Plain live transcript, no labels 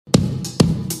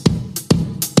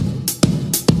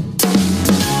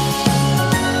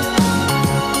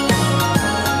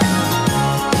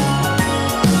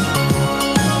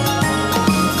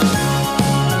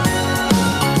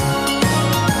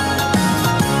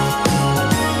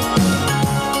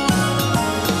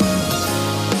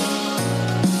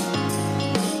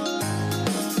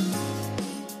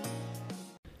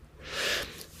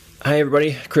Hi,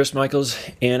 everybody. Chris Michaels,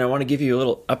 and I want to give you a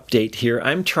little update here.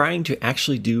 I'm trying to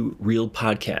actually do real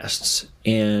podcasts,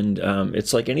 and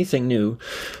it's like anything new.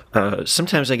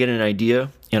 Sometimes I get an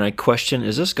idea, and I question,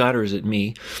 is this God or is it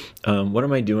me? What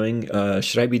am I doing?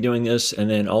 Should I be doing this? And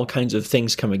then all kinds of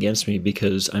things come against me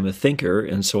because I'm a thinker,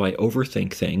 and so I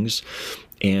overthink things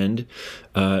and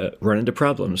run into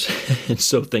problems. And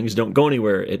so things don't go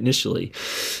anywhere initially.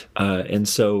 And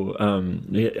so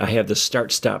I have the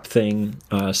start-stop thing.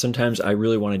 Sometimes I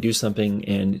really want to do something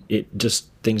and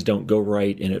things don't go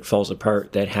right and it falls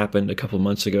apart. That happened a couple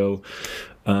months ago.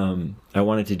 I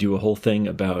wanted to do a whole thing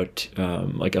about,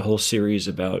 like a whole series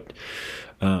about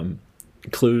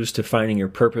clues to finding your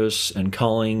purpose and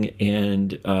calling,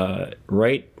 and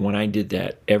right when I did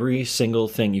that, every single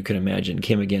thing you can imagine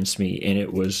came against me, and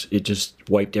it just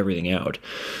wiped everything out.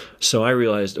 So I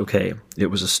realized, okay, it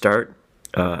was a start.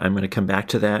 I'm going to come back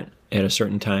to that at a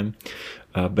certain time,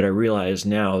 but I realize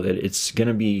now that it's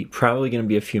probably going to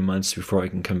be a few months before I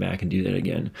can come back and do that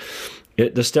again.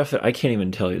 The stuff that I can't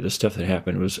even tell you, the stuff that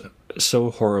happened was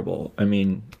so horrible. I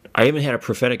mean, I even had a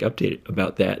prophetic update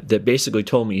about that basically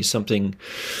told me something.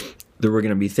 There were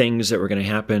going to be things that were going to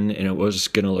happen, and it was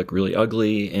going to look really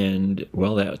ugly. And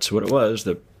well, that's what it was.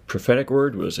 The prophetic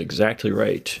word was exactly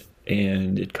right,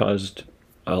 and it caused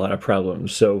a lot of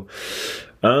problems. So,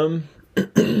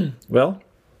 well,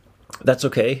 that's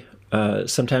okay.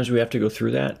 Sometimes we have to go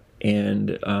through that.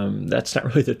 And that's not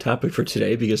really the topic for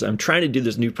today because I'm trying to do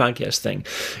this new podcast thing.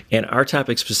 And our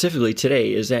topic specifically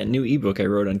today is that new ebook I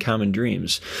wrote on common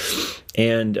dreams.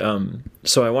 And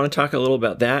so I want to talk a little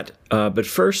about that. But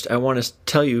first, I want to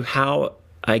tell you how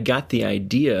I got the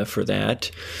idea for that.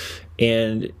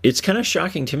 And it's kind of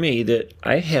shocking to me that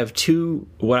I have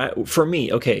when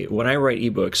I write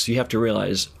ebooks, you have to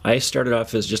realize I started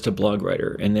off as just a blog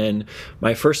writer. And then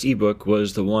my first ebook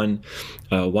was the one,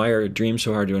 Why Are Dreams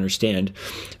So Hard to Understand?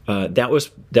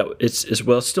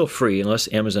 It's still free,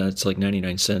 unless Amazon, it's like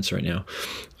 99 cents right now.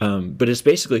 But it's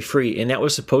basically free. And that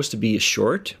was supposed to be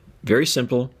short, very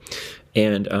simple,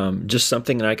 and just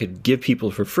something that I could give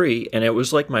people for free. And it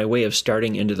was like my way of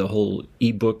starting into the whole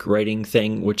ebook writing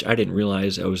thing, which I didn't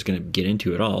realize I was going to get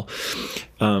into at all.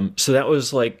 So that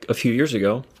was like a few years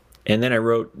ago. And then I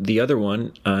wrote the other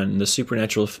one on the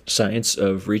supernatural science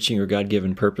of reaching your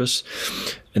God-given purpose.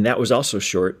 And that was also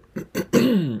short.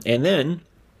 And then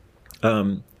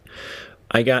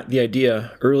I got the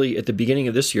idea early at the beginning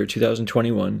of this year,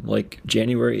 2021, like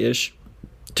January-ish,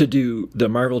 to do the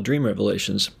Marvel Dream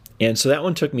Revelations. And so that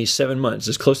one took me 7 months.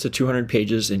 It's close to 200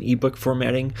 pages in ebook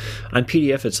formatting. On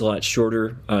PDF, it's a lot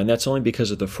shorter, and that's only because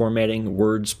of the formatting,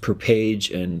 words per page,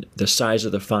 and the size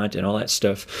of the font and all that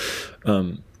stuff.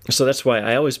 So that's why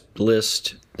I always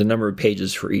list the number of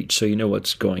pages for each, so you know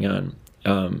what's going on.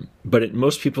 But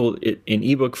most people in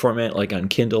ebook format, like on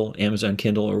Kindle, Amazon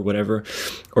Kindle or whatever,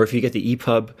 or if you get the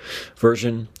EPUB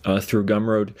version through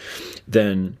Gumroad,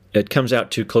 then it comes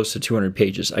out to close to 200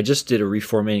 pages. I just did a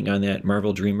reformatting on that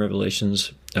Marvel Dream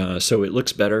Revelations, so it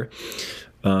looks better.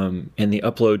 And the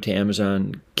upload to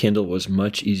Amazon Kindle was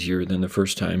much easier than the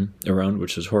first time around,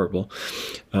 which was horrible.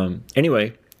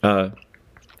 Anyway,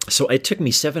 so it took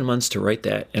me 7 months to write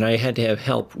that, and I had to have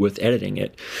help with editing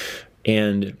it.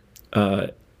 And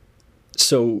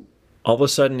so all of a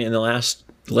sudden in the last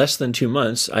less than 2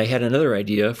 months, I had another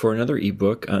idea for another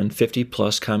ebook on 50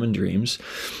 plus common dreams.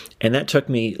 And that took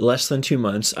me less than 2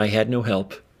 months. I had no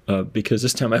help because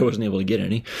this time I wasn't able to get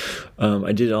any.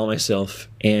 I did it all myself.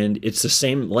 And it's the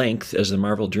same length as the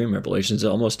Marvel Dream Revelations,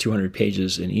 almost 200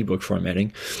 pages in ebook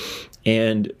formatting.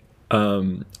 And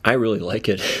I really like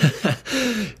it.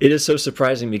 It is so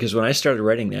surprising because when I started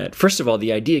writing that, first of all,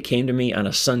 the idea came to me on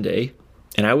a Sunday,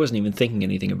 and I wasn't even thinking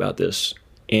anything about this.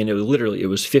 And it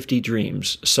was 50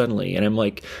 dreams suddenly. And I'm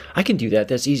like, I can do that.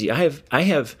 That's easy. I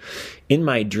have in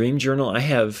my dream journal, I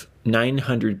have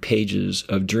 900 pages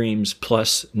of dreams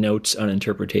plus notes on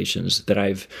interpretations that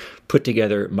I've put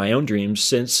together my own dreams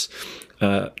since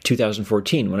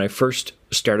 2014, when I first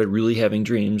started really having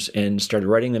dreams and started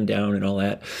writing them down and all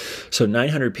that. So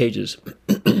 900 pages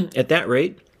at that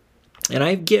rate.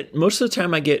 And most of the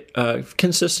time I get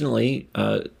consistently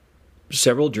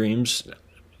several dreams,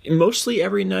 mostly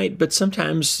every night, but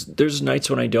sometimes there's nights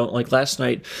when I don't. Like last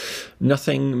night,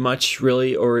 nothing much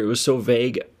really, or it was so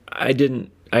vague, I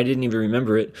didn't even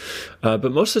remember it.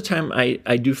 But most of the time, I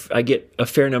get a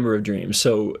fair number of dreams.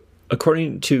 So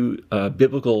according to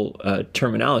biblical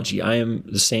terminology, I am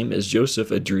the same as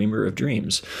Joseph, a dreamer of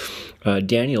dreams.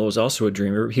 Daniel was also a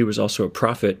dreamer. He was also a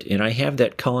prophet, and I have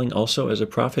that calling also as a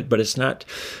prophet, but it's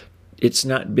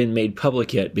not been made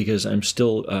public yet because I'm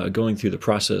still going through the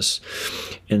process.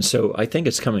 And so I think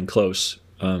it's coming close.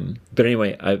 But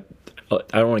anyway,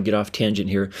 I don't want to get off tangent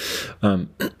here.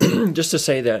 Just to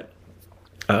say that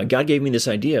God gave me this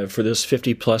idea for this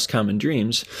 50 plus common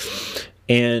dreams,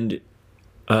 and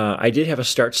I did have a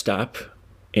start-stop,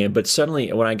 but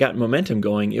suddenly when I got momentum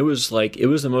going, it was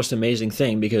the most amazing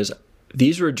thing, because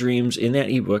these were dreams in that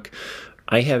ebook.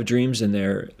 I have dreams in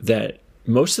there that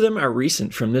most of them are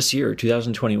recent from this year,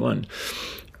 2021,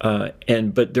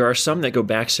 but there are some that go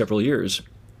back several years,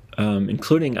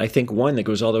 including, I think, one that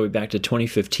goes all the way back to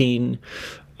 2015.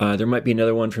 There might be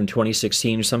another one from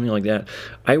 2016 or something like that.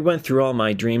 I went through all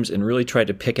my dreams and really tried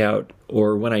to pick out,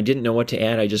 or when I didn't know what to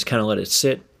add, I just kind of let it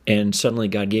sit, and suddenly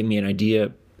God gave me an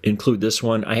idea, include this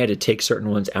one. I had to take certain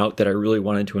ones out that I really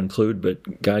wanted to include,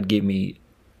 but God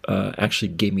actually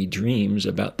gave me dreams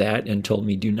about that and told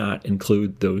me do not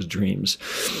include those dreams.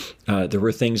 There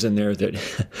were things in there that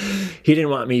he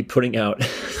didn't want me putting out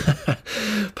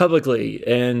publicly,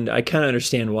 and I kind of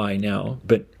understand why now.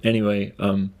 But anyway,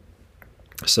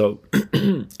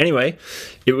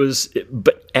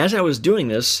 but as I was doing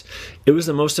this, it was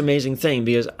the most amazing thing,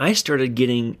 because I started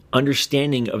getting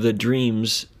understanding of the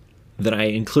dreams that I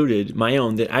included, my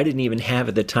own, that I didn't even have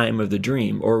at the time of the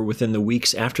dream or within the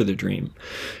weeks after the dream.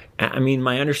 I mean,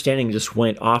 my understanding just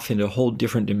went off into a whole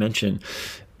different dimension.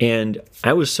 And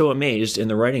I was so amazed in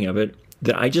the writing of it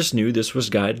that I just knew this was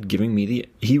God giving me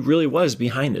he really was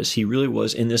behind this. He really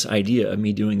was in this idea of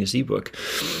me doing this ebook.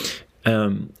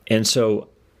 And so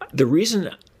the reason,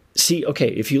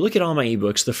 if you look at all my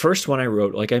ebooks, the first one I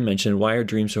wrote, like I mentioned, Why Are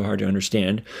Dreams So Hard to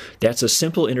Understand? That's a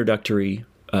simple introductory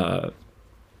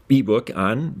ebook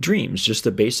on dreams, just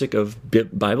the basic of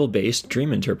Bible-based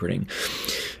dream interpreting.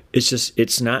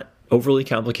 It's not overly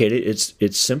complicated.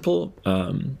 It's simple.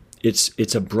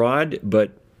 It's a broad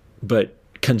but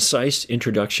concise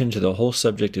introduction to the whole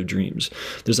subject of dreams.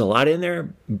 There's a lot in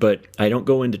there, but I don't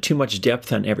go into too much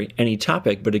depth on any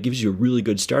topic, but it gives you a really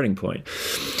good starting point.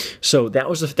 So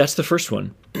that's the first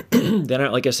one.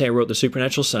 Then, like I say, I wrote the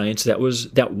Supernatural Science. That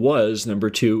was number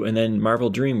 2, and then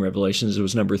Marvel Dream Revelations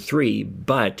was number 3.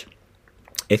 But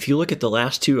if you look at the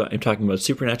last two, I'm talking about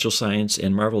Supernatural Science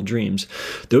and Marvel Dreams,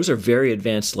 those are very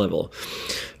advanced level.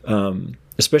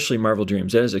 Especially Marvel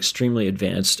Dreams. That is extremely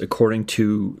advanced according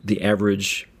to the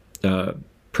average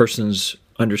person's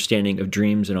understanding of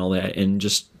dreams and all that, and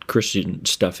just Christian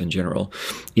stuff in general.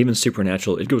 Even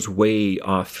Supernatural, it goes way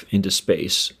off into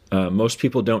space. Most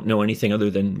people don't know anything other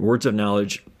than words of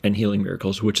knowledge and healing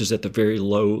miracles, which is at the very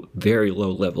low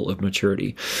level of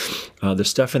maturity. The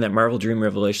stuff in that Marvel Dream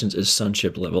Revelations is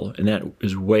sonship level, and that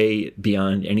is way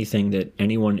beyond anything that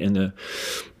anyone in the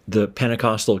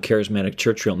Pentecostal charismatic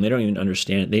church realm, they don't even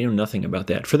understand. They know nothing about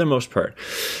that for the most part.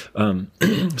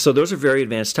 So those are very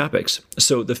advanced topics.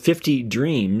 So the 50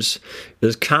 dreams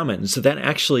is common. So that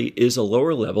actually is a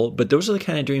lower level, but those are the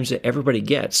kind of dreams that everybody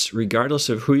gets, regardless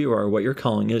of who you are, what your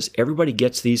calling is. Everybody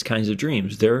gets these kinds of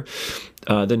dreams. They're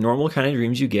the normal kind of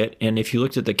dreams you get. And if you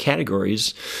looked at the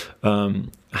categories,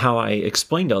 how I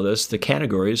explained all this, the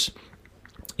categories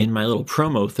in my little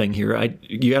promo thing here,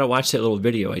 you got to watch that little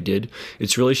video I did.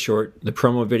 It's really short. The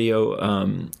promo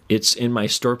video, it's in my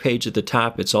store page at the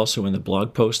top. It's also in the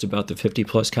blog post about the 50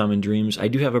 plus common dreams. I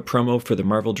do have a promo for the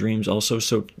Marvel Dreams also,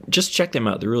 so just check them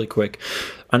out. They're really quick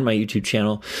on my YouTube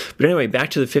channel. But anyway,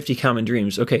 back to the 50 common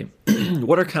dreams. Okay,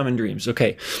 what are common dreams?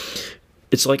 Okay,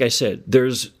 it's like I said,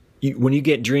 when you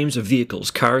get dreams of vehicles,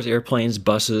 cars, airplanes,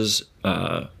 buses,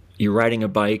 you're riding a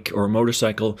bike or a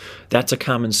motorcycle, that's a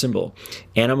common symbol.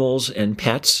 Animals and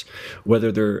pets,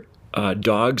 whether they're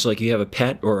dogs, like you have a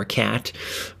pet or a cat,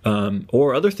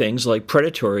 or other things like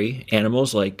predatory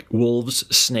animals like wolves,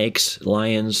 snakes,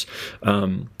 lions,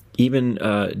 even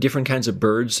different kinds of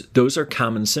birds, those are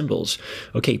common symbols.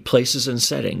 Okay, places and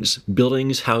settings,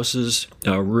 buildings, houses,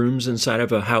 rooms inside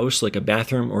of a house, like a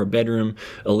bathroom or a bedroom,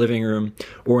 a living room,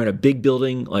 or in a big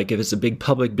building, like if it's a big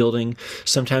public building,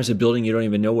 sometimes a building you don't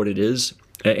even know what it is,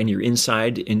 and you're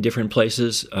inside in different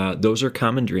places, those are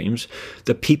common dreams.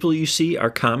 The people you see are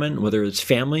common, whether it's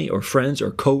family or friends or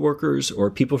coworkers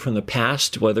or people from the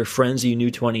past, whether friends you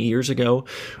knew 20 years ago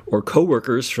or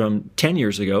coworkers from 10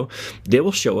 years ago. They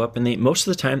will show up, and most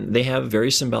of the time they have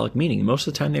very symbolic meaning. Most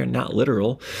of the time they're not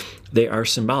literal. They are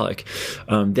symbolic.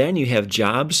 Then you have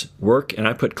jobs, work, and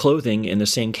I put clothing in the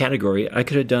same category. I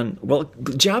could have done,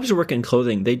 jobs, work, and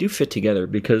clothing, they do fit together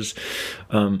because,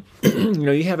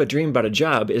 you have a dream about a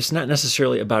job. It's not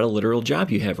necessarily about a literal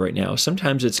job you have right now.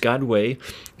 Sometimes it's God's way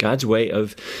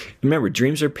of, remember,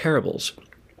 dreams are parables.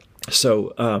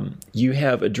 So you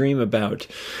have a dream about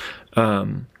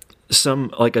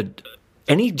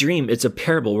any dream, it's a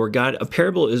parable where a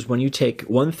parable is when you take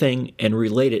one thing and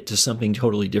relate it to something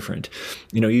totally different.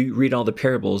 You read all the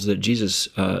parables that Jesus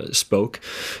spoke,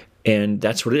 And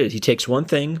that's what it is. He takes one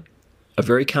thing, a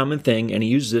very common thing, and he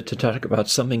uses it to talk about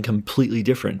something completely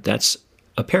different. That's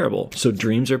a parable. So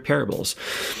dreams are parables.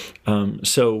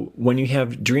 So when you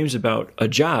have dreams about a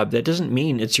job, that doesn't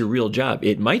mean it's your real job.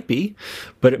 It might be,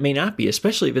 but it may not be,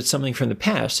 especially if it's something from the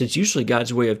past. It's usually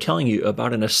God's way of telling you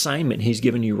about an assignment he's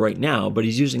given you right now, but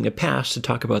he's using the past to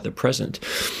talk about the present.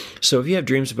 So if you have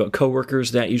dreams about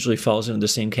coworkers, that usually falls into the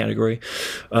same category.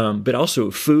 But also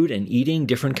food and eating,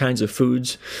 different kinds of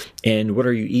foods, and what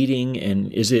are you eating?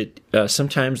 And is it,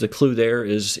 sometimes the clue there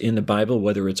is in the Bible,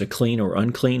 whether it's a clean or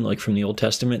unclean, like from the Old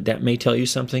Testament, that may tell you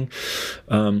something.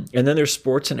 And then there's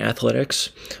sports and athletics,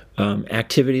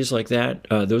 activities like that.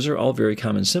 Those are all very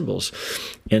common symbols.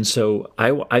 And so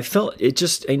I felt it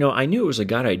just, I knew it was a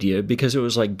God idea because it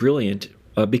was like brilliant,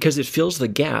 because it fills the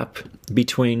gap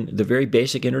between the very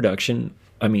basic introduction.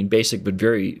 I mean, basic, but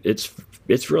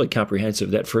it's really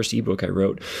comprehensive. That first ebook I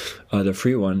wrote, the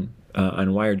free one,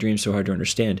 on Why Are Dreams So Hard to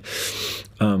Understand.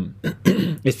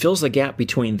 It fills the gap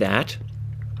between that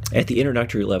at the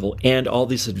introductory level and all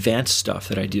this advanced stuff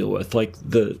that I deal with. Like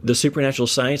the supernatural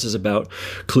science is about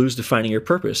clues to finding your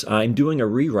purpose. I'm doing a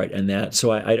rewrite on that,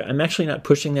 so I'm actually not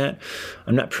pushing that.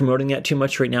 I'm not promoting that too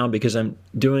much right now because I'm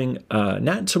doing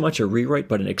not so much a rewrite,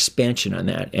 but an expansion on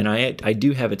that. And I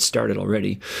do have it started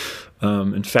already.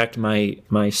 In fact,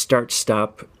 my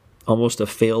start-stop, almost a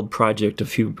failed project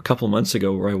a couple months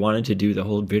ago where I wanted to do the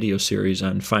whole video series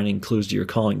on finding clues to your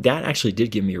calling. That actually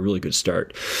did give me a really good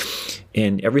start.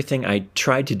 And everything I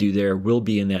tried to do there will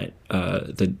be in that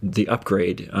the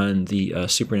upgrade on the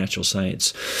supernatural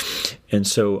science. And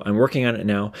so I'm working on it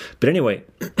now. But anyway,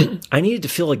 I needed to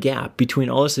fill a gap between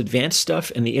all this advanced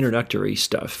stuff and the introductory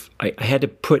stuff. I had to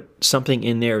put something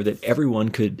in there that everyone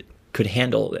could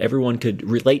handle, everyone could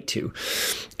relate to.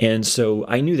 And so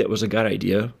I knew that was a God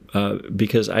idea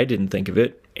because I didn't think of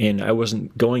it, and I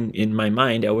wasn't going down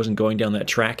that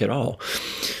track at all.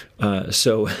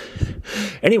 So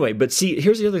anyway, but see,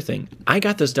 here's the other thing. I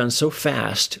got this done so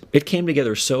fast. It came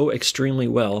together so extremely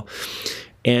well.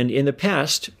 And in the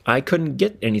past, I couldn't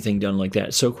get anything done like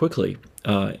that so quickly.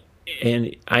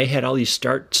 And I had all these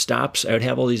start-stops. I would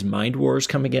have all these mind wars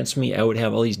come against me. I would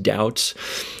have all these doubts.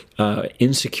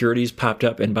 Insecurities popped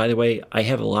up. And by the way, I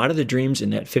have a lot of the dreams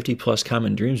in that 50 Plus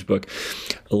Common Dreams book.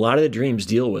 A lot of the dreams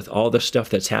deal with all the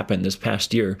stuff that's happened this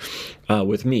past year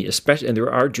with me, especially. And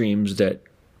there are dreams that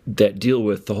deal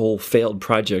with the whole failed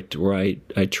project where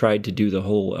I tried to do the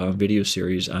whole video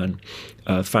series on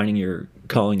finding your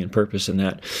calling and purpose, and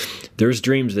that there's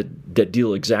dreams that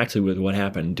deal exactly with what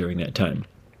happened during that time.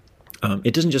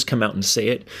 It doesn't just come out and say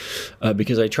it,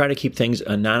 because I try to keep things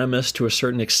anonymous to a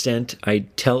certain extent. I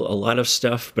tell a lot of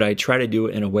stuff, but I try to do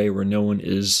it in a way where no one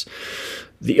is...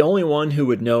 The only one who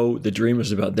would know the dream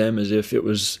was about them is if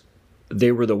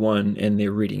they were the one and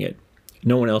they're reading it.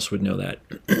 No one else would know that.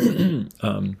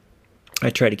 I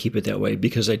try to keep it that way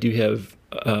because I do have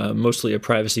mostly a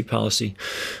privacy policy.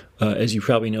 As you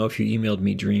probably know, if you emailed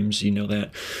me dreams, you know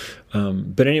that.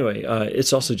 But anyway,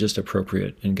 it's also just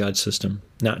appropriate in God's system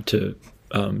not to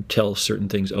tell certain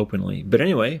things openly. But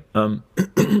anyway,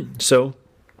 so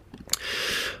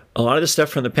a lot of the stuff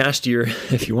from the past year,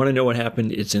 if you want to know what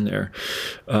happened, it's in there.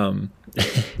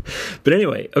 But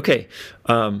anyway, okay.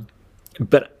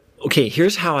 Okay,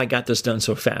 here's how I got this done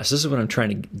so fast. This is what I'm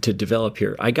trying to develop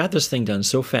here. I got this thing done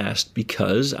so fast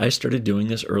because I started doing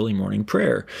this early morning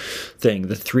prayer thing,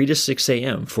 the 3 to 6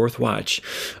 a.m., fourth watch.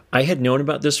 I had known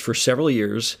about this for several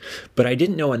years, but I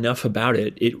didn't know enough about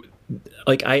it.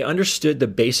 I understood the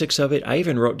basics of it. I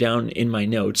even wrote down in my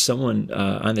notes, someone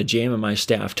on the JM of my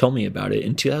staff told me about it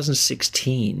in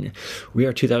 2016. We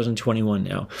are 2021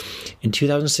 now. In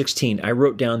 2016, I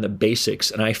wrote down the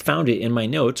basics, and I found it in my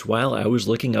notes while I was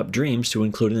looking up dreams to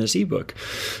include in this ebook.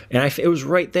 And it was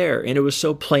right there, and it was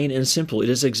so plain and simple. It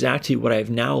is exactly what I've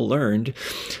now learned,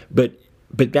 but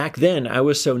back then, I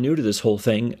was so new to this whole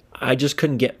thing, I just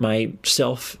couldn't get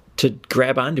myself to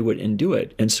grab onto it and do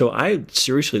it. And so I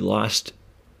seriously lost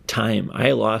time.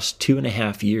 I lost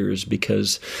 2.5 years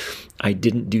because I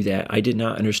didn't do that. I did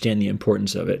not understand the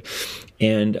importance of it.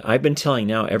 And I've been telling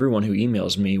now everyone who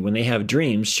emails me when they have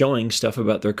dreams showing stuff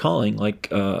about their calling, like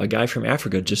a guy from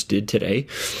Africa just did today.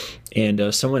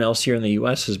 And someone else here in the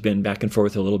U.S. has been back and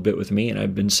forth a little bit with me. And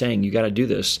I've been saying, you got to do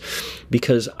this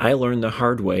because I learned the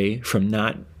hard way from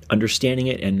not understanding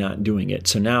it and not doing it.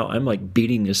 So now I'm like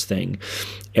beating this thing.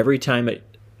 Every time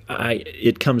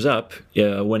it comes up,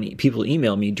 when people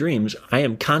email me dreams, I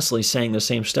am constantly saying the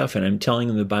same stuff, and I'm telling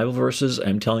them the Bible verses.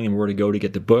 I'm telling them where to go to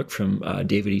get the book from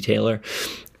David E. Taylor,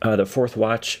 the Fourth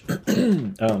Watch,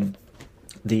 the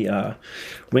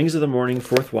Wings of the Morning,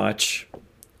 Fourth Watch,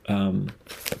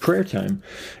 prayer time,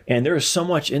 and there is so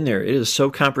much in there. It is so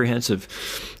comprehensive.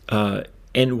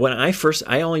 And when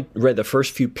I only read the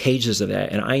first few pages of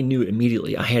that, and I knew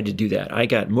immediately I had to do that. I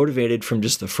got motivated from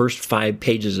just the first 5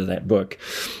 pages of that book.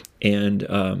 And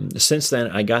since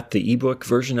then, I got the ebook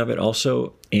version of it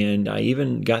also, and I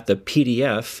even got the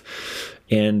PDF.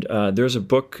 And there's a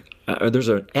book, there's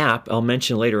an app I'll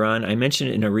mention later on. I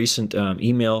mentioned it in a recent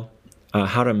email,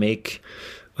 how to make,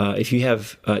 if you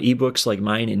have ebooks like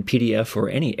mine in PDF or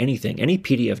anything, any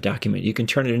PDF document, you can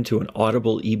turn it into an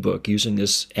Audible ebook using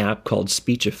this app called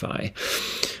Speechify.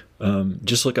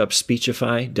 Just look up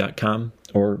speechify.com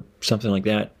or something like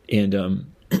that, and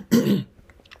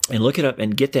and look it up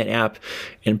and get that app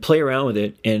and play around with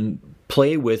it and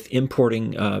play with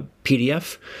importing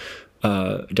PDF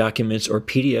documents or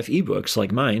PDF ebooks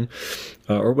like mine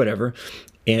or whatever,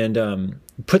 and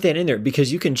put that in there,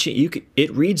 because you can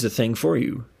it reads the thing for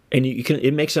you, and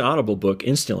it makes an Audible book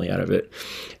instantly out of it.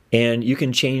 And you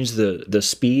can change the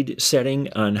speed setting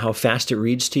on how fast it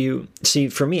reads to you. See,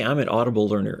 for me, I'm an Audible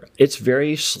learner. It's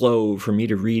very slow for me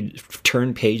to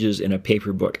turn pages in a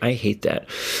paper book. I hate that.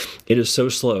 It is so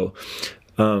slow.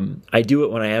 I do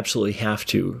it when I absolutely have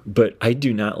to, but I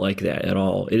do not like that at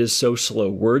all. It is so slow.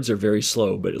 Words are very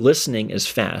slow, but listening is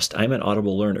fast. I'm an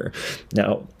Audible learner.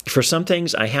 Now, for some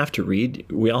things I have to read.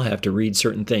 We all have to read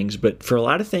certain things, but for a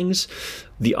lot of things,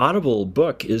 the Audible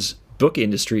book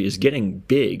industry is getting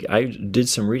big. I did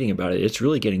some reading about it. It's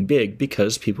really getting big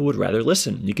because people would rather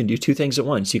listen. You can do 2 things at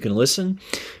once. You can listen, and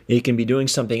you can be doing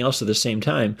something else at the same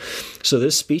time. So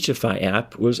this Speechify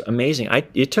app was amazing.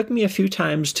 It took me a few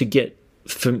times to get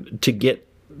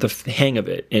the hang of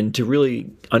it and to really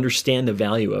understand the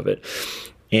value of it.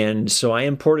 And so I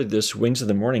imported this Wings of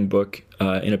the Morning book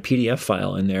in a PDF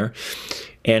file in there.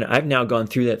 And I've now gone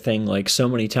through that thing like so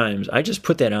many times. I just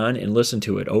put that on and listen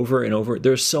to it over and over.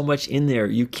 There's so much in there.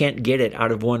 You can't get it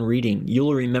out of one reading.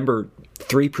 You'll remember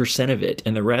 3% of it,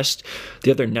 and the rest, the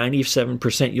other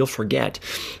 97%, you'll forget.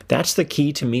 That's the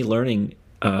key to me learning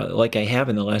like I have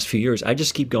in the last few years. I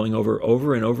just keep going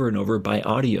over and over by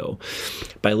audio,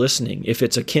 by listening. If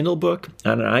it's a Kindle book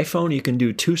on an iPhone, you can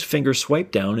do 2-finger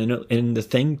swipe down, and the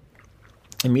thing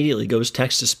immediately goes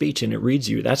text to speech and it reads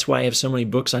you. That's why I have so many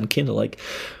books on Kindle. Like,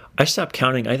 I stopped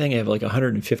counting. I think I have like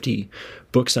 150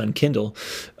 books on Kindle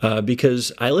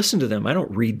because I listen to them. I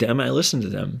don't read them. I listen to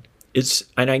them.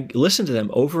 And I listen to them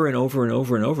over and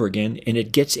over again, and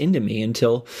it gets into me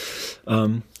until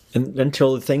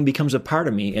the thing becomes a part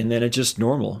of me, and then it's just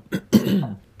normal.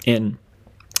 And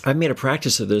I've made a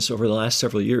practice of this over the last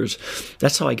several years.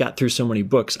 That's how I got through so many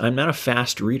books. I'm not a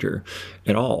fast reader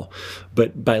at all,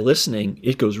 but by listening,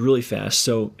 it goes really fast.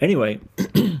 So anyway,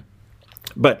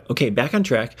 but okay, back on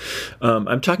track.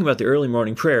 I'm talking about the early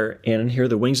morning prayer, and here are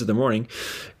the Wings of the Morning.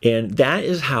 And that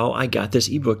is how I got this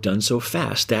ebook done so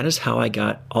fast. That is how I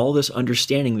got all this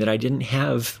understanding that I didn't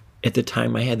have at the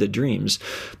time I had the dreams,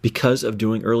 because of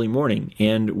doing early morning.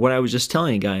 And what I was just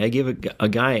telling a guy, I gave a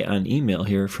guy on email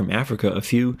here from Africa a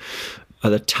few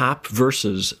of the top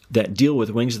verses that deal with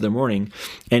Wings of the Morning.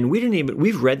 And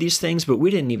we've read these things, but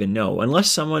we didn't even know. Unless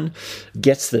someone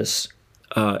gets this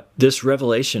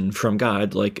revelation from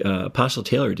God, like Apostle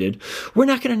Taylor did, we're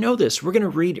not going to know this. We're going to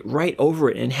read right over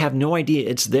it and have no idea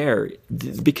it's there,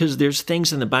 because there's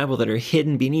things in the Bible that are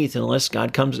hidden beneath. Unless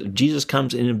Jesus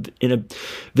comes in a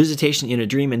visitation in a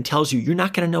dream and tells you, you're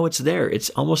not going to know it's there. It's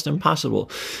almost impossible.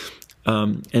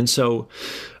 And so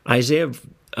Isaiah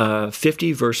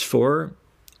 50 verse 4,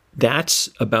 that's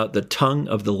about the tongue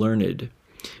of the learned.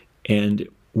 And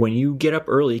when you get up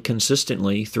early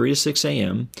consistently, 3 to 6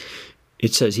 a.m.,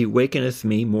 it says, He wakeneth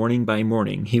me morning by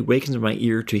morning. He wakens my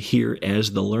ear to hear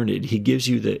as the learned. He gives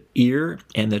you the ear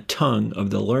and the tongue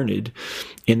of the learned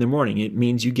in the morning. It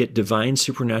means you get divine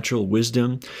supernatural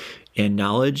wisdom and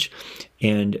knowledge,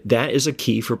 and that is a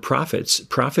key for prophets.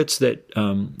 Prophets that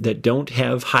don't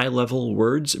have high-level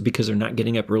words because they're not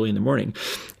getting up early in the morning.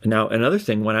 Now, another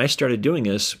thing, when I started doing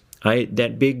this,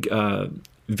 that big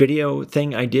video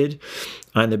thing I did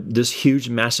on this huge,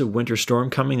 massive winter storm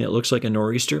coming that looks like a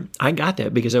nor'easter, I got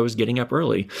that because I was getting up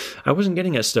early. I wasn't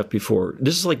getting that stuff before.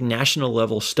 This is like national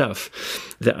level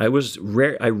stuff that I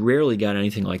rarely got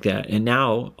anything like that. And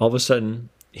now, all of a sudden,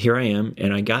 here I am,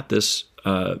 and I got this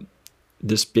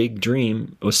this big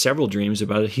dream, or several dreams,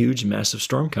 about a huge, massive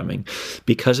storm coming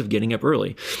because of getting up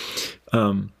early.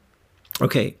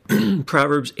 Okay,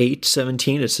 Proverbs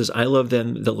 8:17, it says, I love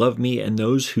them that love me, and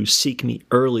those who seek me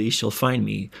early shall find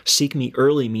me. Seek me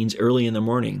early means early in the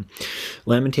morning.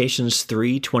 Lamentations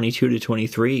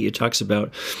 3:22-23, it talks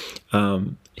about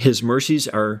his mercies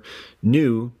are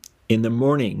new in the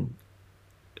morning.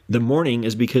 the morning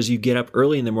is because you get up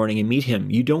early in the morning and meet him.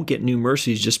 You don't get new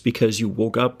mercies just because you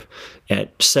woke up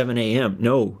at 7 a.m.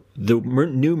 No, the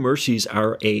new mercies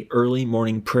are a early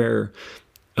morning prayer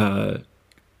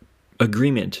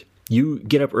agreement. You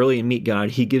get up early and meet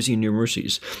God. He gives you new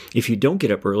mercies. If you don't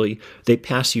get up early, they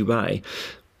pass you by.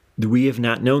 We have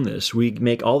not known this. We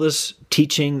make all this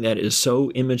teaching that is so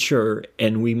immature,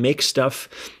 and we make stuff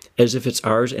as if it's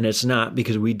ours, and it's not,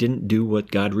 because we didn't do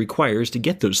what God requires to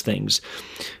get those things.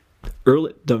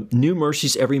 The new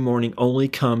mercies every morning only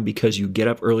come because you get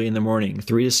up early in the morning,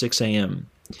 3 to 6 a.m.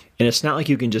 And it's not like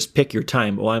you can just pick your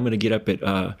time. Well, I'm going to get up at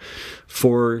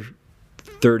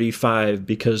 4:35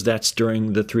 because that's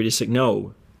during the 3 to 6.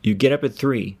 No, you get up at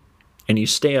 3 and you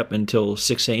stay up until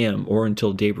 6 a.m. or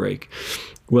until daybreak.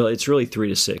 Well, it's really 3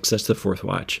 to 6. That's the fourth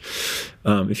watch.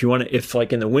 If you want to, if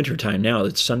like in the wintertime now,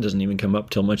 the sun doesn't even come up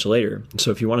till much later.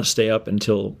 So if you want to stay up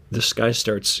until the sky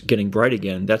starts getting bright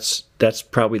again, that's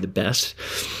probably the best.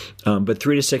 But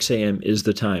 3 to 6 a.m. is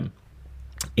the time.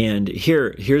 And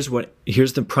here's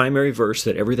the primary verse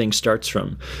that everything starts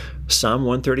from. Psalm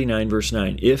 139, verse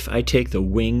 9. If I take the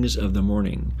wings of the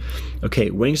morning. Okay,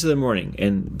 wings of the morning.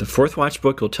 And the Fourth Watch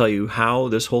book will tell you how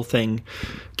this whole thing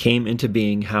came into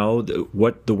being,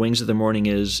 what the wings of the morning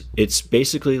is. It's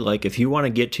basically like if you want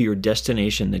to get to your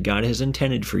destination that God has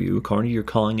intended for you, according to your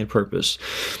calling and purpose,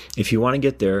 if you want to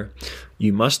get there,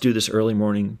 you must do this early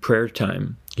morning prayer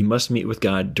time. You must meet with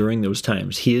God during those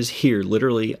times. He is here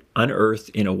literally on earth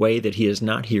in a way that he is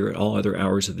not here at all other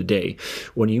hours of the day.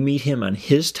 When you meet him on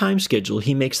his time schedule,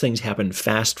 he makes things happen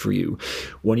fast for you.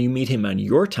 When you meet him on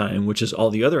your time, which is all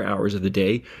the other hours of the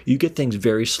day, you get things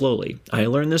very slowly. I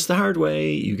learned this the hard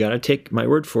way. You got to take my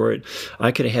word for it.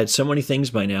 I could have had so many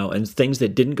things by now, and things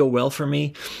that didn't go well for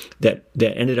me that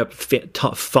ended up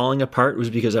falling apart was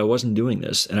because I wasn't doing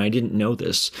this, and I didn't know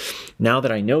this. Now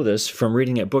that I know this from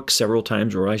reading that book several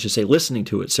times, or I should say listening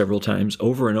to it several times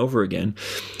over and over again,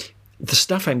 the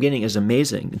stuff I'm getting is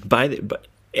amazing.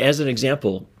 As an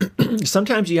example,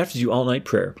 sometimes you have to do all-night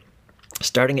prayer,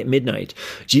 starting at midnight.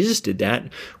 Jesus did that.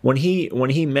 When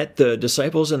he met the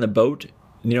disciples in the boat,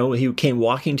 he came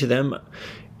walking to them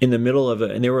in the middle of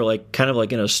and they were like kind of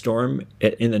like in a storm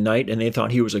in the night, and they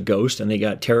thought he was a ghost, and they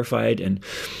got terrified, and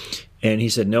he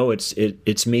said, no,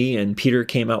 it's me. And Peter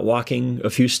came out walking a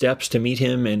few steps to meet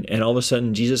him. And all of a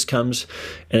sudden, Jesus comes.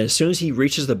 And as soon as he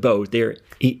reaches the boat,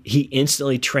 he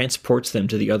instantly transports them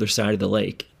to the other side of the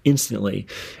lake. Instantly.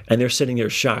 And they're sitting there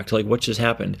shocked, like, what just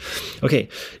happened? Okay,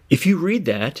 if you read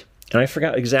that, and I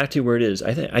forgot exactly where it is.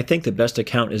 I think the best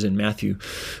account is in Matthew.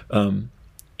 And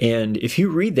if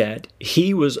you read that,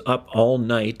 he was up all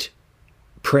night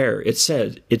prayer. It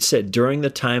said during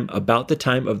about the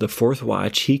time of the fourth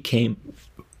watch, he came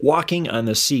walking on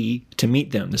the sea to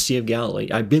meet them, the Sea of Galilee.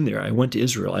 I've been there. I went to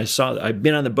Israel. I've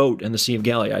been on the boat in the Sea of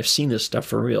Galilee. I've seen this stuff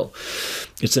for real.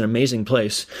 It's an amazing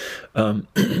place.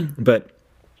 But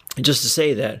just to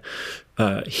say that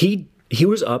he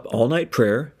was up all night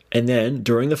prayer, and then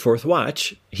during the fourth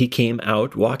watch, he came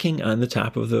out walking on the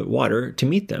top of the water to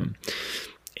meet them.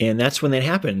 And that's when that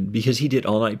happened, because he did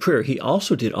all-night prayer. He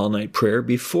also did all-night prayer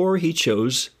before he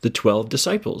chose the 12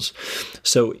 disciples.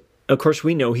 So, of course,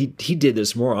 we know he did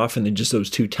this more often than just those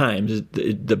 2 times.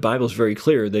 The Bible's very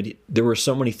clear that there were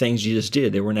so many things Jesus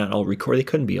did. They were not all recorded.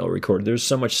 They couldn't be all recorded. There's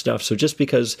so much stuff. So just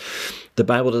because the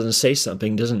Bible doesn't say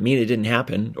something doesn't mean it didn't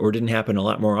happen, or didn't happen a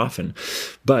lot more often.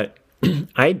 But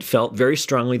I felt very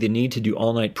strongly the need to do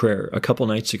all-night prayer a couple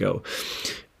nights ago.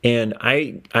 And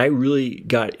I really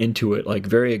got into it like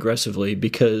very aggressively,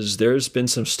 because there's been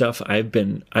some stuff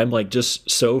I'm like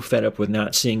just so fed up with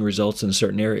not seeing results in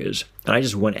certain areas. And I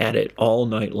just went at it all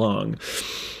night long.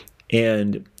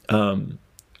 And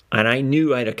I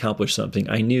knew I'd accomplished something.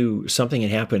 I knew something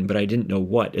had happened, but I didn't know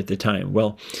what at the time.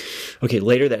 Well, okay,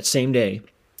 later that same day,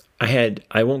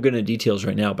 I won't get into details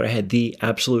right now, but I had the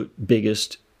absolute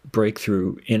biggest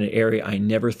breakthrough in an area I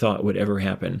never thought would ever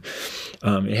happen.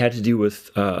 It had to do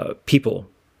with people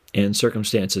and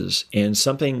circumstances, and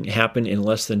something happened in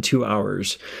less than 2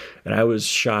 hours, and I was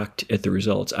shocked at the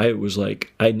results. I was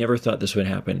like, I never thought this would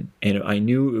happen, and I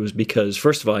knew it was because,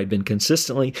 first of all, I'd been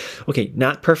consistently,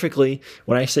 not perfectly.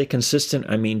 When I say consistent,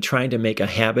 I mean trying to make a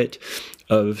habit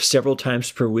of several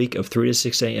times per week of 3 to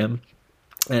 6 a.m.,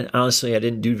 and honestly, I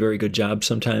didn't do a very good job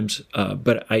sometimes,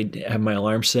 but I have my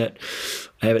alarm set.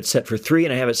 I have it set for 3,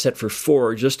 and I have it set for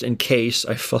 4, just in case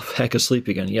I fall back asleep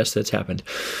again. Yes, that's happened.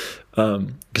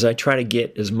 Because I try to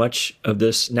get as much of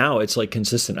this. Now it's like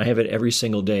consistent. I have it every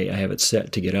single day. I have it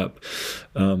set to get up.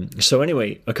 So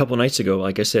anyway, a couple nights ago,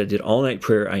 like I said, I did all-night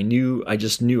prayer. I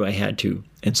just knew I had to,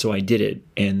 and so I did it.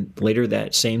 And later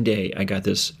that same day, I got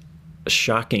this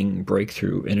shocking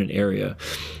breakthrough in an area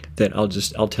that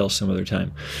I'll tell some other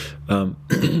time.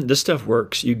 This stuff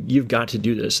works. You've got to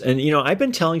do this. And, I've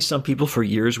been telling some people for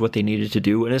years what they needed to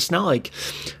do, and it's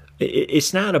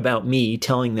not about me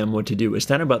telling them what to do. It's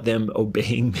not about them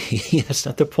obeying me. That's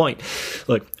not the point.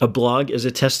 Look, a blog is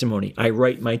a testimony. I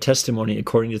write my testimony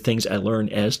according to things I learn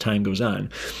as time goes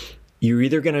on. You're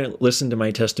either going to listen to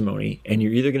my testimony, and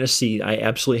you're either going to see I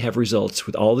absolutely have results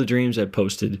with all the dreams I've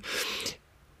posted.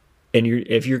 And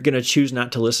if you're going to choose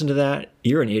not to listen to that,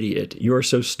 you're an idiot. You are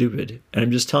so stupid. And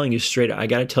I'm just telling you straight, I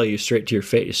got to tell you straight to your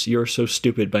face, you're so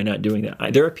stupid by not doing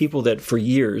that. There are people that for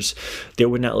years, they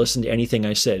would not listen to anything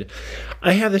I said.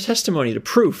 I have the testimony, the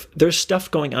proof. There's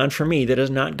stuff going on for me that is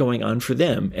not going on for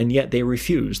them, and yet they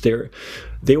refuse.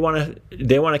 They want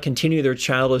to continue their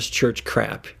childish church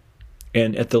crap,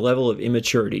 and at the level of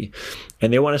immaturity,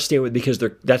 and they want to stay with because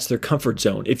that's their comfort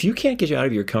zone. If you can't get out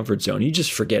of your comfort zone, you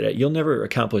just forget it. You'll never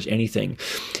accomplish anything.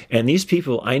 And these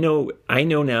people, I know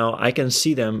now, I can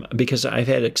see them because I've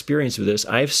had experience with this.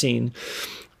 I've seen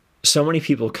so many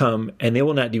people come and they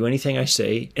will not do anything I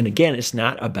say. And again, it's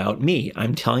not about me.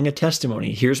 I'm telling a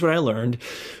testimony. Here's what I learned.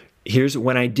 Here's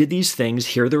when I did these things.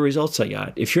 Here are the results I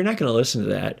got. If you're not going to listen to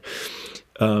that,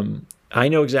 I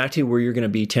know exactly where you're going to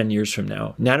be 10 years from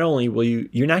now. Not only will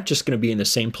you're not just going to be in the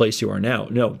same place you are now.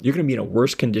 No, you're going to be in a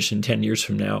worse condition 10 years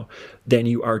from now than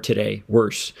you are today.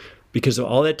 Worse. Because of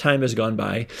all that time has gone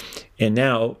by. And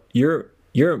now your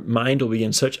mind will be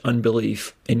in such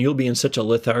unbelief, and you'll be in such a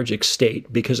lethargic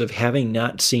state because of having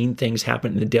not seen things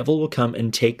happen. The devil will come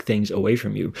and take things away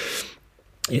from you.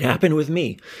 It happened with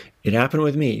me.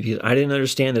 Because I didn't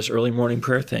understand this early morning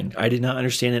prayer thing. I did not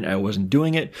understand it. I wasn't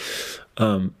doing it.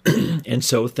 And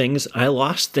so I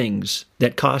lost things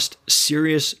that cost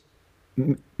serious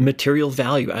material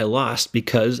value. I lost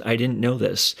because I didn't know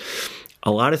this. A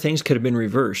lot of things could have been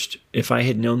reversed if I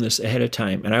had known this ahead of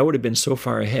time, and I would have been so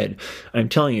far ahead. I'm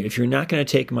telling you, if you're not going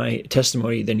to take my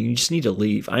testimony, then you just need to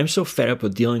leave. I'm so fed up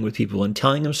with dealing with people and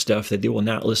telling them stuff that they will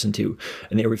not listen to,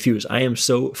 and they refuse. I am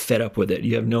so fed up with it.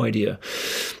 You have no idea.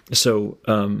 So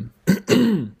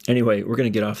anyway, we're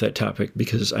going to get off that topic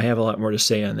because I have a lot more to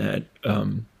say on that,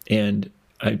 and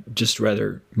I'd just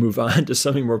rather move on to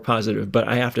something more positive, but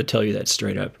I have to tell you that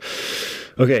straight up.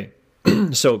 Okay,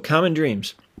 so common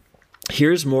dreams.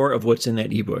 Here's more of what's in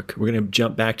that ebook. We're going to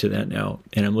jump back to that now.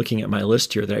 And I'm looking at my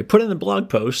list here that I put in the blog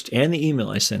post and the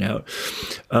email I sent out.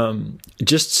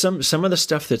 Just some of the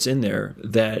stuff that's in there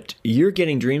that you're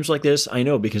getting dreams like this. I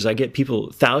know because I get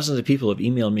thousands of people have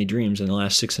emailed me dreams in the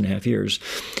last 6.5 years.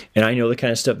 And I know the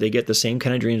kind of stuff, they get the same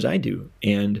kind of dreams I do.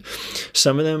 And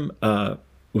some of them,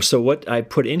 so what I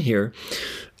put in here,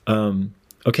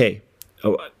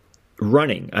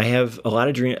 running. I have a lot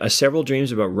of several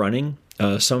dreams about running.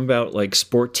 Some about like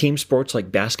team sports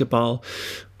like basketball,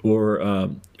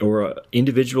 or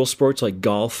individual sports like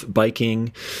golf,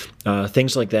 biking,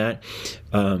 things like that,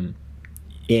 and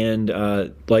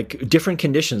like different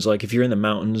conditions, like if you're in the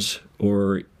mountains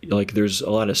or like there's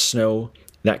a lot of snow,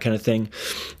 that kind of thing.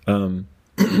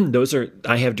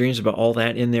 I have dreams about all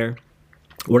that in there.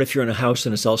 What if you're in a house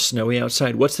and it's all snowy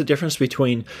outside? What's the difference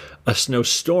between a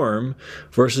snowstorm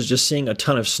versus just seeing a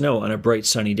ton of snow on a bright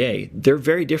sunny day? They're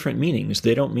very different meanings.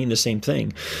 They don't mean the same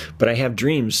thing. But I have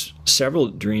several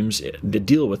dreams that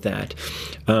deal with that.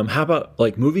 How about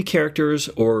like movie characters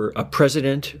or a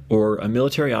president or a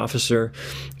military officer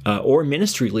or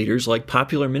ministry leaders, like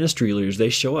popular ministry leaders? They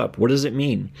show up. What does it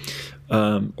mean?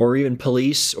 Or even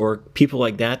police or people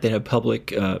like that have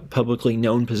publicly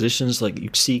known positions like you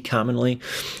see commonly.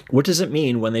 What does it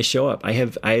mean when they show up? I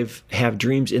have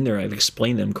dreams in there. I've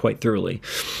explained them quite thoroughly.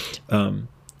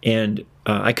 And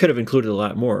I could have included a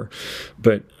lot more,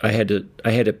 but I had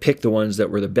to pick the ones that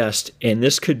were the best. And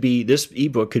this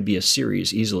ebook could be a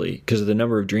series easily because of the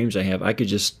number of dreams I have. I could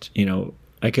just,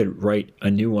 I could write a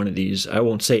new one of these. I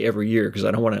won't say every year because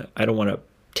I don't want to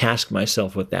task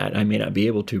myself with that. I may not be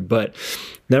able to, but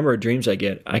the number of dreams I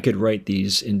get, I could write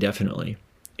these indefinitely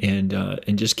and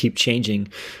just keep changing.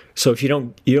 So if you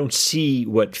don't see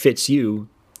what fits you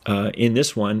in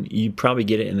this one, you probably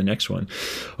get it in the next one.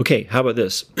 Okay, how about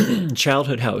this?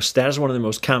 Childhood house. That is one of the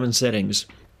most common settings.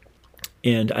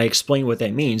 And I explain what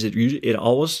that means. It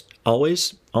almost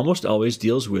always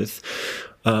deals with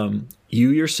you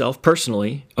yourself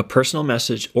personally, a personal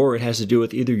message, or it has to do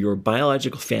with either your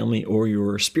biological family or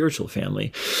your spiritual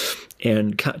family.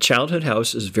 And childhood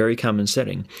house is a very common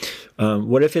setting.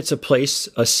 What if it's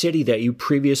a city that you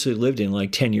previously lived in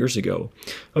like 10 years ago?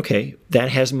 Okay, that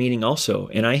has meaning also.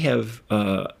 And I have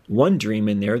one dream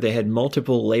in there that had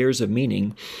multiple layers of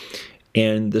meaning.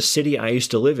 And the city I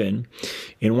used to live in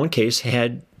one case,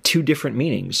 had two different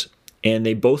meanings. and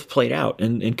they both played out.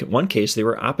 And in one case, they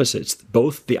were opposites.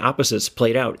 Both the opposites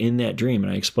played out in that dream,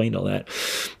 and I explained all that.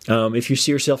 If you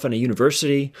see yourself in a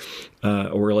university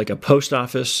or like a post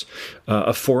office,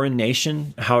 a foreign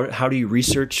nation, how do you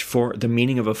research for the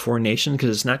meaning of a foreign nation? Because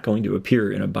it's not going to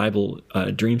appear in a Bible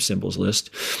dream symbols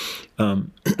list.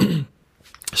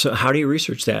 So how do you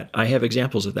research that? I have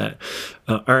examples of that.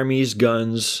 Armies,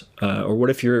 guns, or what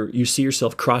if you see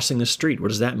yourself crossing the street? What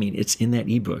does that mean? It's in that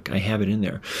ebook. I have it in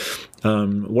there.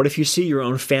 What if you see your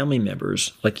own family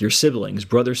members, like your siblings,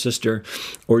 brother, sister,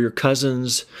 or your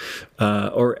cousins,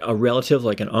 or a relative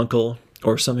like an uncle,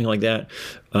 or something like that,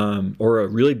 or a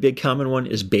really big common one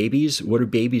is babies. What do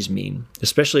babies mean?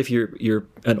 Especially if you're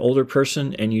an older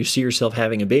person and you see yourself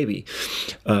having a baby.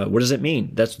 What does it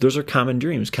mean? Those are common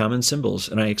dreams, common symbols,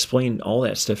 and I explain all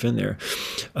that stuff in there.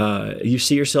 You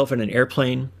see yourself in an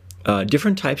airplane.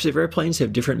 Different types of airplanes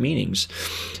have different meanings,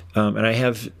 and I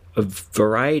have a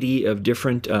variety of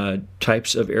different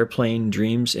types of airplane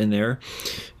dreams in there,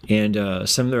 and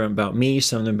some of them are about me,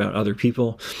 some of them about other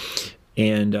people.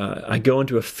 And I go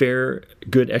into a fair,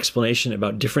 good explanation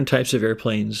about different types of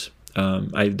airplanes.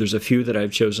 There's a few that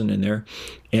I've chosen in there,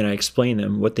 and I explain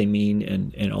them, what they mean,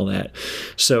 and all that.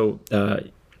 So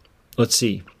let's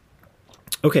see.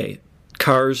 Okay,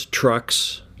 cars,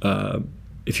 trucks,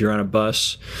 if you're on a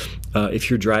bus, if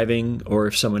you're driving or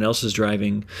if someone else is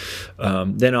driving.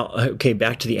 Then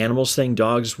back to the animals thing,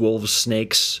 dogs, wolves,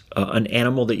 snakes, an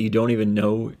animal that you don't even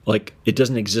know, like it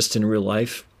doesn't exist in real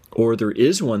life. Or there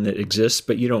is one that exists,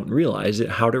 but you don't realize it,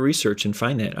 how to research and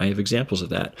find that. I have examples of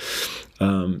that.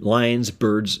 Lions,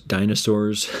 birds,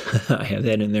 dinosaurs, I have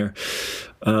that in there.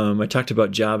 I talked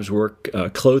about jobs, work,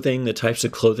 clothing, the types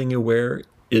of clothing you wear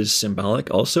is symbolic.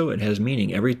 Also, it has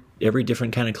meaning. Every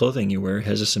different kind of clothing you wear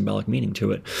has a symbolic meaning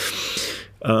to it.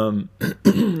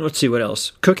 Let's see, what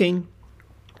else? Cooking,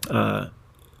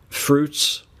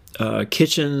 fruits,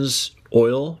 kitchens,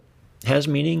 oil has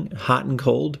meaning, hot and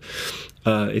cold.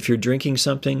 If you're drinking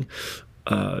something,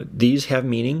 these have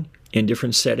meaning in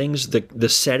different settings. The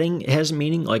setting has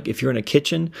meaning. Like if you're in a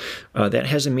kitchen, that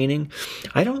has a meaning.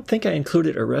 I don't think I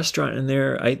included a restaurant in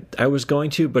there. I was going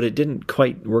to, but it didn't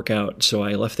quite work out, so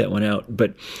I left that one out.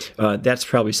 But that's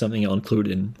probably something I'll include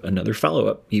in another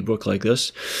follow-up ebook like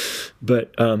this.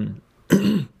 But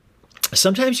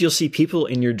sometimes you'll see people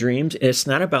in your dreams, and it's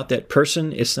not about that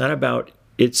person. It's not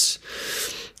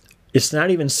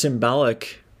even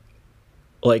symbolic.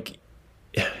 Like,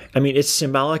 I mean, it's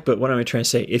symbolic, but what am I trying to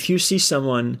say? If you see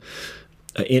someone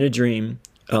in a dream,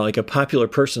 like a popular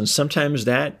person, sometimes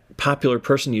that popular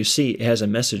person you see has a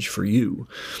message for you.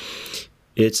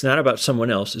 It's not about someone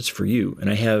else, it's for you.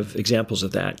 And I have examples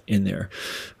of that in there.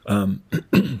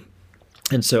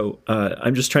 And so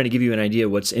I'm just trying to give you an idea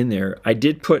of what's in there. I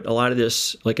did put a lot of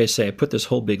this, like I say, I put this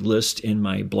whole big list in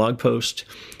my blog post.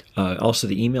 Also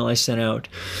the email I sent out,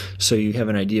 so you have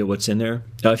an idea what's in there.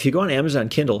 If you go on Amazon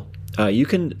Kindle, you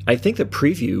can, I think the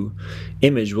preview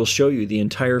image will show you the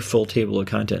entire full table of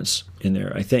contents in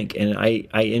there, I think. And I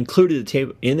included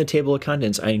in the table of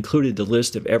contents, I included the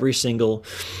list of every single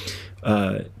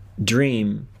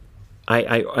dream.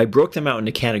 I broke them out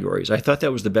into categories. I thought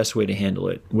that was the best way to handle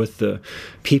it, with the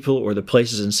people or the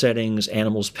places and settings,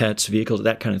 animals, pets, vehicles,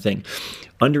 that kind of thing.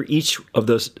 Under each of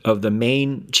the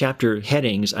main chapter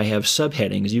headings, I have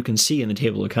subheadings. You can see in the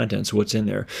table of contents what's in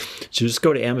there. So just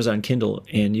go to Amazon Kindle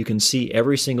and you can see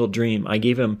every single dream. I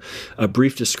gave them a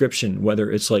brief description,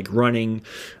 whether it's like running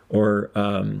or,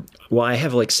 I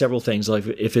have like several things, like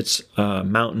if it's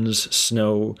mountains,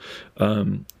 snow,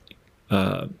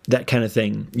 that kind of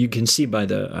thing. You can see by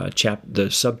the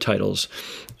subtitles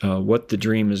what the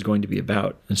dream is going to be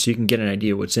about, and so you can get an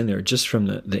idea what's in there just from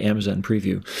the Amazon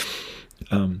preview.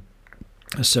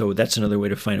 So that's another way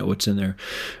to find out what's in there.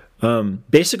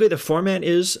 Basically, the format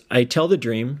is I tell the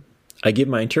dream, I give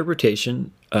my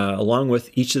interpretation along with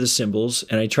each of the symbols,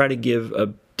 and I try to give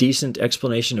a decent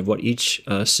explanation of what each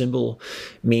symbol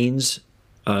means.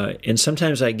 And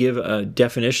sometimes I give a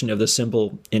definition of the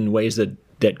symbol in ways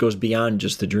that goes beyond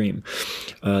just the dream.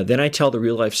 Then I tell the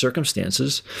real-life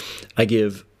circumstances. I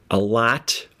give a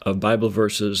lot of Bible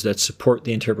verses that support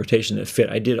the interpretation that fit.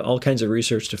 I did all kinds of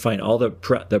research to find all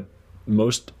the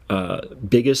most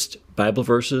biggest Bible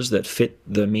verses that fit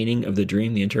the meaning of the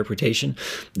dream, the interpretation.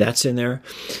 That's in there.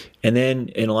 And then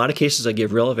in a lot of cases, I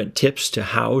give relevant tips to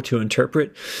how to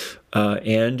interpret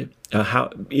and how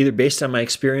either based on my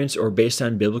experience or based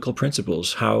on biblical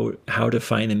principles, how to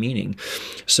find the meaning.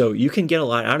 So you can get a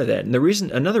lot out of that. And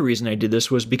another reason I did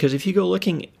this was because if you go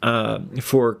looking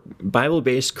for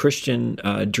Bible-based Christian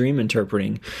dream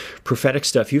interpreting, prophetic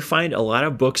stuff, you find a lot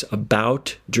of books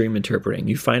about dream interpreting.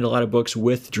 You find a lot of books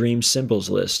with dream symbols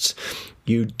lists.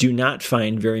 You do not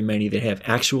find very many that have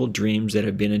actual dreams that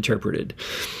have been interpreted.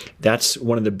 That's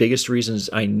one of the biggest reasons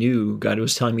I knew God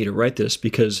was telling me to write this,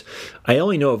 because I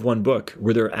only know of one book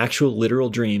where there are actual literal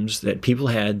dreams that people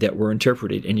had that were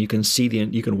interpreted, and you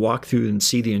can walk through and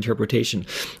see the interpretation.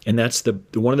 And that's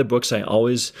one of the books I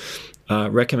always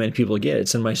recommend people get.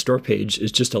 It's on my store page.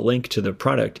 It's just a link to the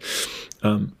product.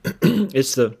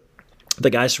 It's the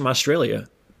guys from Australia,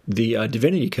 the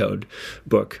Divinity Code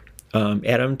book.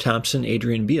 Adam Thompson,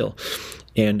 Adrian Beale.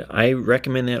 And I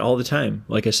recommend that all the time.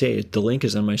 Like I say, the link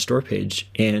is on my store page.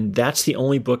 And that's the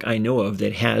only book I know of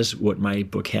that has what my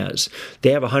book has.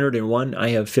 They have 101. I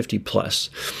have 50 plus.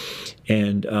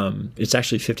 And it's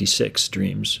actually 56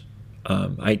 dreams.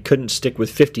 I couldn't stick with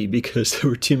 50 because there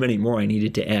were too many more I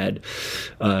needed to add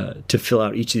to fill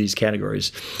out each of these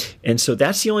categories. And so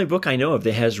that's the only book I know of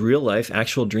that has real life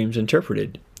actual dreams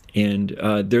interpreted. And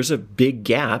there's a big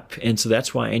gap, and so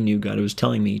that's why I knew God was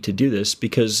telling me to do this.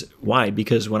 Why?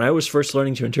 Because when I was first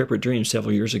learning to interpret dreams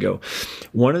several years ago,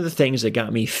 one of the things that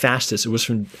got me fastest, it was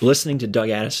from listening to Doug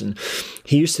Addison.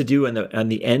 He used to do on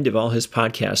the end of all his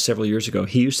podcasts several years ago,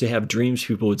 he used to have dreams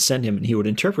people would send him, and he would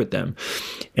interpret them.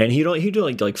 And he'd do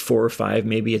like 4 or 5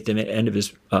 maybe at the end of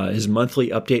his monthly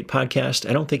update podcast.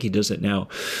 I don't think he does it now,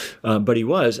 but he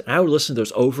was. I would listen to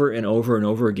those over and over and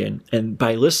over again. And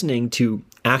by listening to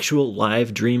actual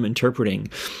live dream interpreting,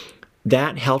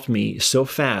 that helped me so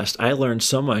fast. I learned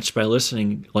so much by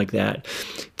listening like that.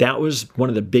 That was one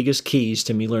of the biggest keys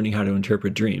to me learning how to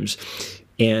interpret dreams.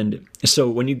 And so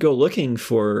when you go looking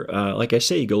for, like I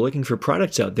say, you go looking for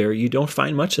products out there, you don't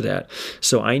find much of that.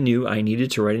 So I knew I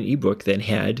needed to write an ebook that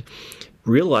had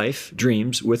real life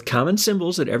dreams with common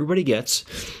symbols that everybody gets,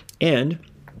 and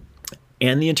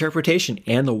the interpretation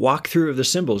and the walkthrough of the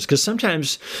symbols. Because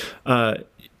sometimes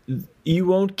you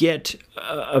won't get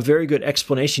a very good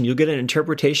explanation. You'll get an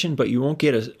interpretation, but you won't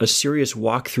get a serious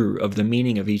walkthrough of the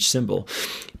meaning of each symbol.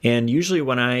 And usually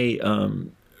when I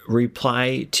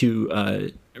reply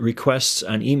to requests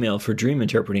on email for dream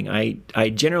interpreting, I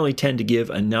generally tend to give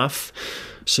enough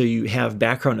so you have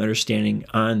background understanding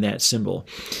on that symbol.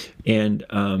 And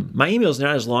my email is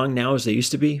not as long now as they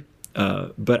used to be.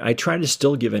 But I try to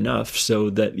still give enough so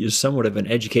that it's somewhat of an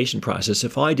education process.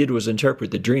 If all I did was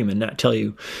interpret the dream and not tell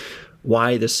you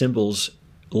why the symbols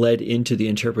led into the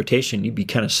interpretation, you'd be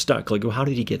kind of stuck. Like, well, how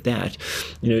did he get that?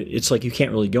 It's like you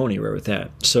can't really go anywhere with that.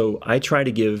 So I try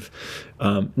to give.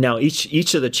 Now,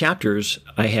 each of the chapters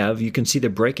I have, you can see the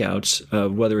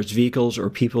breakouts, whether it's vehicles or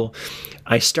people.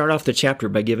 I start off the chapter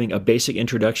by giving a basic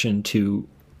introduction to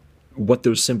what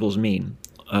those symbols mean,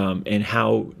 and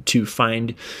how to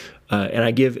find. And I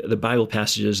give the Bible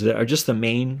passages that are just the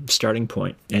main starting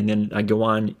point, and then I go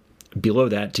on below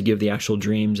that to give the actual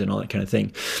dreams and all that kind of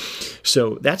thing.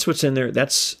 So that's what's in there.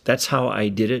 That's how I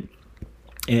did it.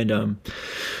 And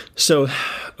so,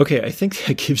 okay, I think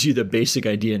that gives you the basic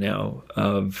idea now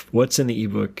of what's in the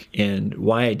ebook and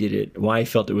why I did it, why I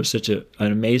felt it was such an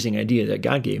amazing idea that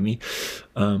God gave me.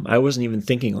 I wasn't even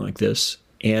thinking like this.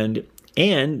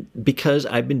 And because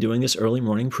I've been doing this early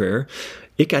morning prayer,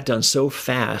 it got done so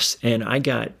fast, and I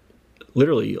got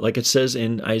literally, like it says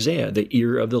in Isaiah, the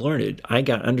ear of the learned. I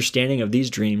got understanding of these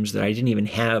dreams that I didn't even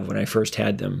have when I first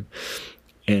had them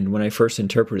and when I first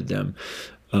interpreted them.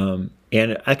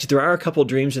 And actually, there are a couple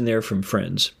dreams in there from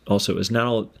friends also. It's not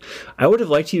all. I would have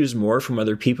liked to use more from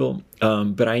other people,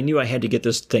 but I knew I had to get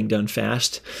this thing done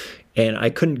fast, and I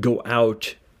couldn't go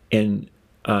out and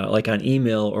like on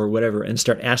email or whatever and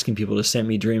start asking people to send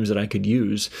me dreams that I could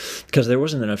use, because there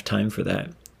wasn't enough time for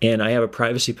that. And I have a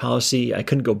privacy policy. I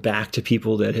couldn't go back to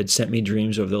people that had sent me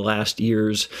dreams over the last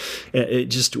years. It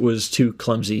just was too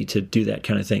clumsy to do that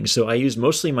kind of thing. So I used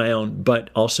mostly my own, but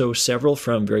also several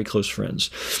from very close friends.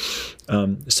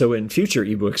 So in future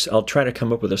ebooks, I'll try to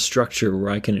come up with a structure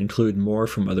where I can include more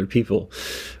from other people,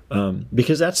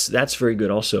 because that's very good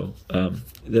also.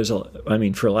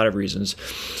 For a lot of reasons.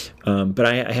 But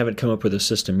I haven't come up with a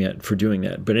system yet for doing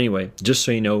that. But anyway, just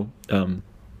so you know,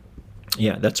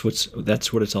 that's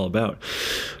what it's all about.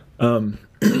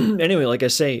 Anyway, like I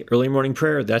say, early morning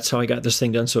prayer, that's how I got this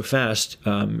thing done so fast.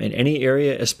 In any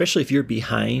area, especially if you're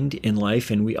behind in life,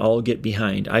 and we all get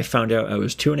behind. I found out I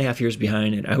was 2.5 years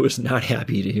behind, and I was not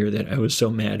happy to hear that. I was so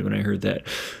mad when I heard that.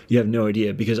 You have no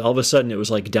idea, because all of a sudden it was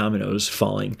like dominoes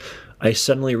falling. I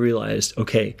suddenly realized,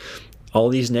 okay, all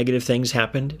these negative things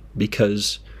happened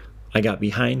because I got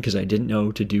behind because I didn't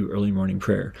know to do early morning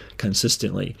prayer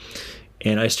consistently.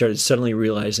 And I started suddenly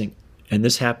realizing, and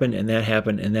this happened, and that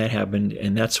happened, and that happened,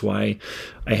 and that's why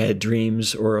I had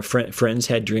dreams, or friends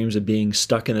had dreams of being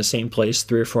stuck in the same place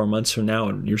 3 or 4 months from now,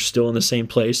 and you're still in the same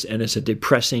place, and it's a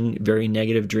depressing, very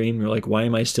negative dream. You're like, why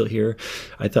am I still here?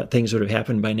 I thought things would have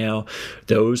happened by now.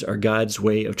 Those are God's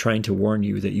way of trying to warn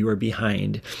you that you are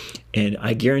behind. And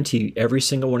I guarantee every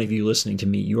single one of you listening to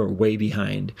me, you are way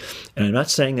behind. And I'm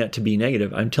not saying that to be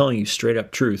negative. I'm telling you straight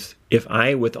up truth. If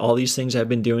I, with all these things I've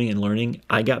been doing and learning,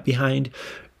 I got behind,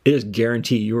 it is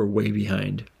guaranteed you are way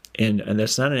behind. And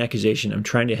that's not an accusation. I'm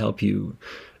trying to help you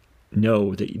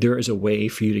know that there is a way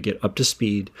for you to get up to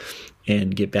speed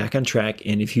and get back on track.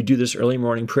 And if you do this early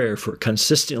morning prayer for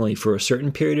consistently for a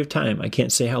certain period of time, I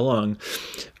can't say how long.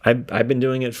 I've been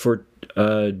doing it for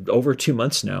over 2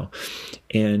 months now.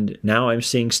 And now I'm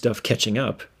seeing stuff catching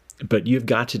up. But you've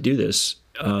got to do this.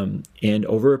 And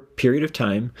over a period of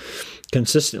time,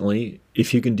 consistently,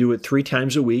 if you can do it 3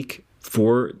 times a week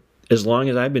for as long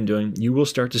as I've been doing, you will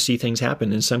start to see things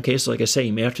happen. In some cases, like I say,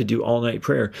 you may have to do all-night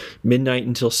prayer, midnight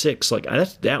until 6. Like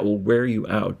that will wear you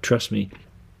out. Trust me.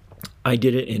 I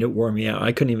did it, and it wore me out.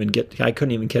 I couldn't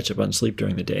even catch up on sleep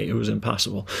during the day. It was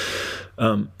impossible.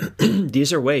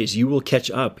 These are ways you will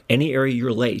catch up. Any area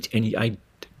you're late, and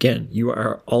again, you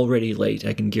are already late.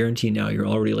 I can guarantee now you're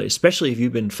already late, especially if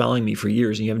you've been following me for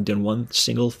years and you haven't done one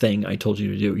single thing I told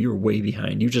you to do. You're way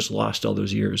behind. You just lost all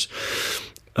those years.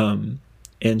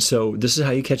 And so this is how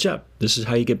you catch up. This is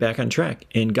how you get back on track.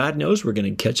 And God knows we're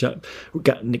going to catch up.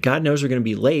 God knows we're going to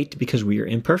be late because we are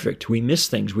imperfect. We miss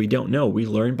things we don't know. We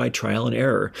learn by trial and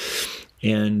error.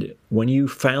 And when you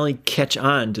finally catch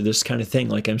on to this kind of thing,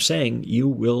 like I'm saying, you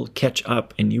will catch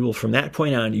up, and you will, from that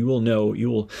point on, you will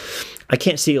know, I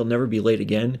can't say you'll never be late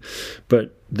again,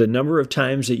 but the number of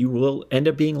times that you will end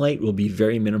up being late will be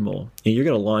very minimal. And you're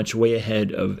going to launch way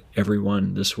ahead of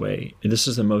everyone this way. And this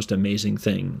is the most amazing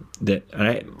thing that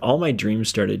all my dreams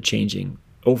started changing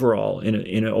overall, in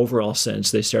an overall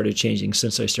sense. They started changing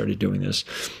since I started doing this.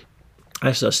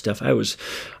 I saw stuff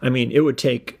it would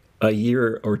take a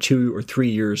year or 2 or 3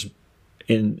 years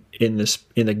in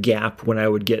the gap when I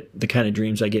would get the kind of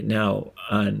dreams I get now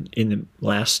in the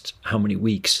last how many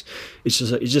weeks. It's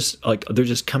just like they're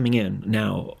just coming in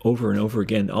now over and over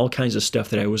again, all kinds of stuff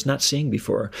that I was not seeing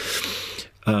before.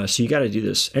 So you got to do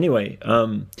this. Anyway,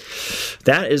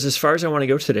 that is as far as I want to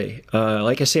go today.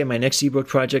 Like I say, my next ebook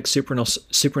project,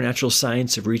 Supernatural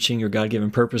Science of Reaching Your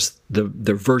God-Given Purpose,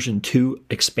 the version 2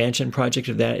 expansion project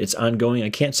of that, it's ongoing. I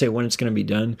can't say when it's going to be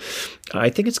done. I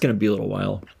think it's going to be a little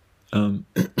while.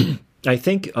 I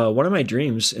think one of my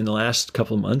dreams in the last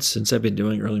couple of months since I've been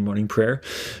doing early morning prayer,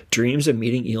 dreams of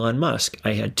meeting Elon Musk.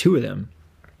 I had 2 of them.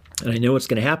 And I know what's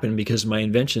going to happen because my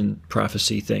invention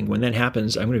prophecy thing, when that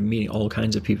happens, I'm going to be meeting all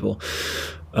kinds of people.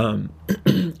 And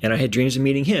I had dreams of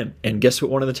meeting him. And guess what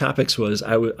one of the topics was?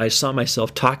 I saw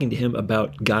myself talking to him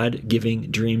about God-giving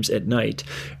dreams at night.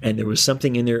 And there was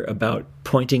something in there about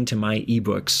pointing to my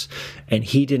ebooks. And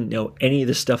he didn't know any of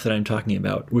the stuff that I'm talking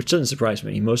about, which doesn't surprise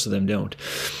me. Most of them don't.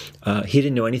 He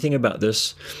didn't know anything about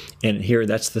this. And here,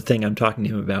 that's the thing I'm talking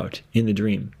to him about in the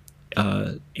dream.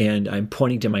 And I'm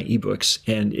pointing to my ebooks,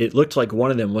 and it looked like one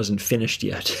of them wasn't finished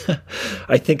yet.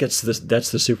 I think that's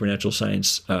the Supernatural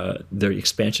Science, the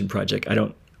expansion project.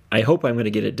 I hope I'm going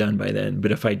to get it done by then,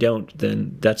 but if I don't,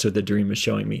 then that's what the dream is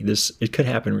showing me. It could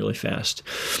happen really fast.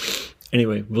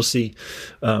 Anyway, we'll see.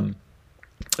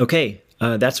 Okay.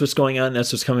 That's what's going on.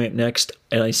 That's what's coming up next.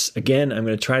 And I'm going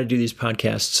to try to do these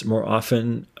podcasts more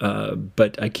often,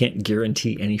 but I can't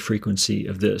guarantee any frequency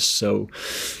of this. So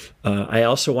I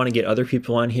also want to get other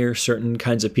people on here, certain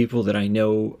kinds of people that I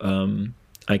know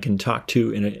I can talk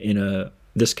to in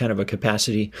this kind of a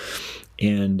capacity.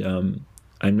 And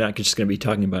I'm not just going to be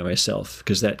talking by myself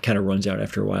because that kind of runs out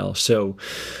after a while. So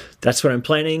that's what I'm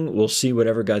planning. We'll see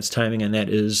whatever God's timing on that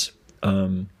is.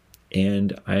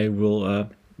 And I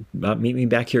will meet me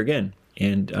back here again.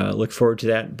 And look forward to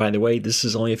that. By the way, this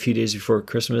is only a few days before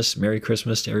Christmas. Merry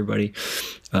Christmas to everybody.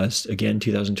 Again,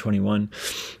 2021.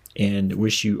 And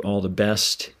wish you all the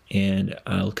best. And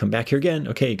I'll come back here again.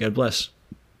 Okay, God bless.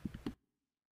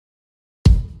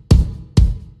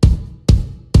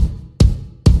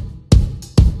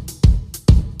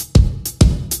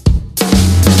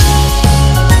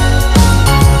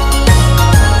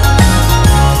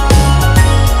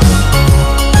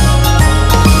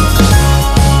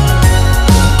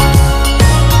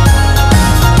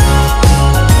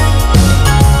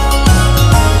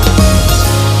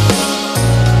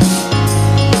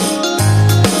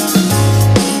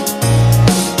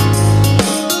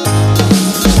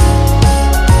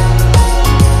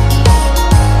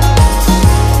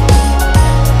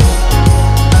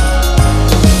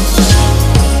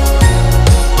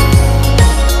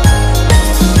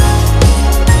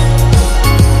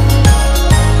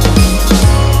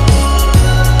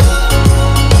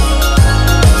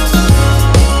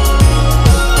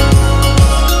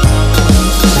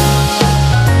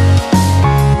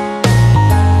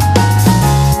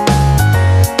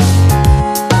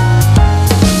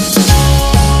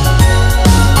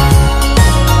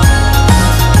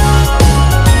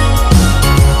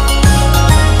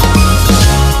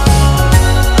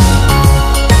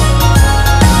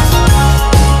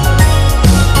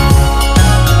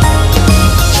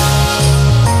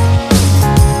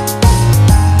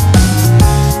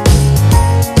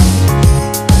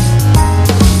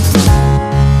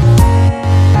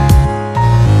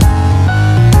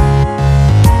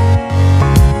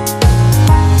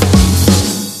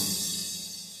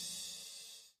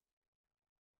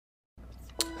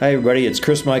 Hi everybody, it's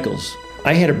Chris Michaels.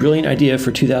 I had a brilliant idea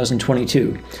for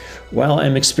 2022. While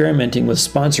I'm experimenting with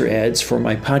sponsor ads for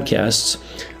my podcasts,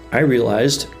 I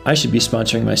realized I should be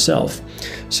sponsoring myself.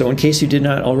 So in case you did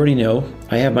not already know,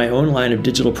 I have my own line of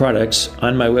digital products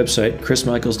on my website,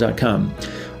 chrismichaels.com.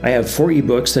 I have 4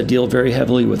 ebooks that deal very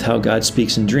heavily with how God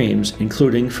speaks in dreams,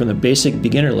 including from the basic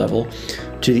beginner level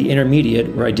to the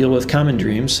intermediate, where I deal with common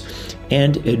dreams,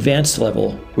 and advanced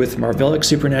level with Marvelic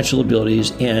supernatural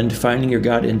abilities and finding your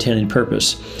God-intended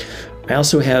purpose. I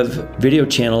also have video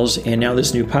channels and now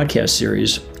this new podcast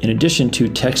series, in addition to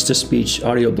text-to-speech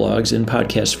audio blogs in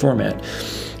podcast format.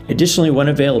 Additionally, when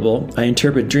available, I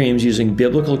interpret dreams using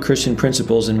biblical Christian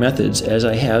principles and methods, as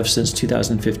I have since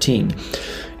 2015.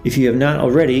 If you have not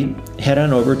already, head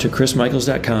on over to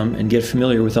chrismichaels.com and get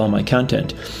familiar with all my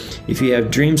content. If you have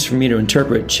dreams for me to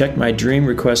interpret, check my dream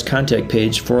request contact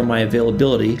page for my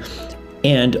availability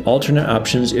and alternate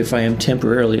options if I am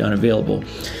temporarily unavailable.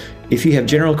 If you have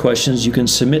general questions, you can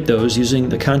submit those using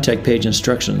the contact page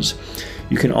instructions.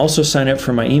 You can also sign up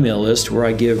for my email list, where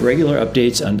I give regular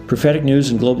updates on prophetic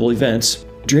news and global events,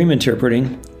 dream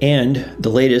interpreting, and the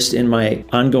latest in my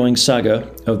ongoing saga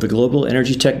of the global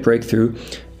energy tech breakthrough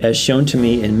as shown to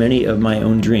me in many of my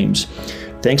own dreams.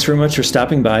 Thanks very much for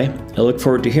stopping by. I look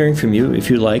forward to hearing from you if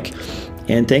you like,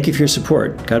 and thank you for your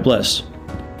support. God bless.